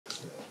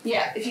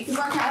Yeah, if you can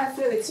work out her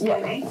fluids for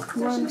me.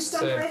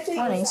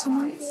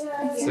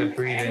 So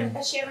breathing.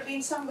 Has she ever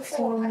been stung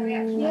before?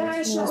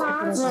 Yeah, she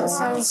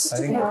has.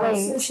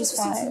 She's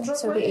 5, so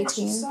it'll be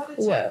 18.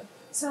 Yeah.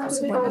 Sounds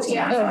a bit old.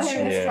 Yeah, I'm not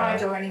hearing a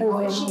stridor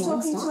anymore. Is she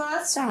talking to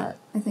us? Start,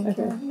 I think.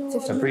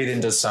 So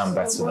breathing does sound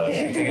better though.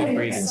 I think the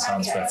breathing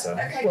sounds better.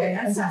 Okay, good.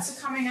 And sats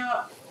are coming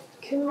up.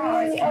 Can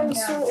we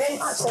sort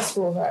access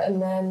for her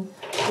and then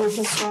we'll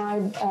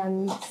prescribe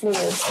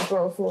fluids as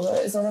well for her?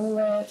 Is there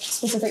anywhere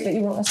specific that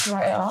you want us to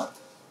write it up?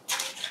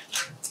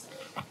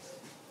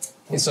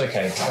 It's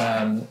okay.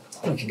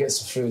 We can get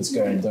some fluids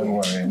going, don't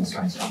worry. You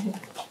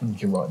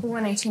can write.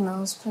 180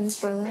 mils, please,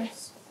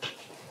 brothers.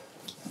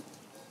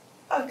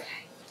 Okay.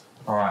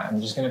 Alright, I'm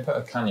just going to put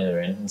a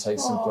cannula in and take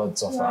some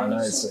bloods off her. I know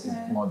it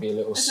might be a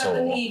little sore. Is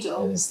that the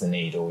needle? It is the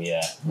needle,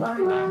 yeah. Do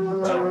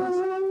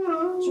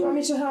you want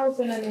me to help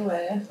in any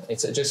way?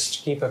 It's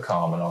just keep her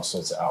calm and I'll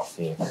sort it out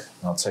for you. And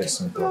I'll take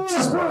some bloods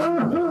as well.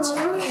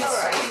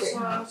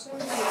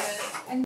 Alright.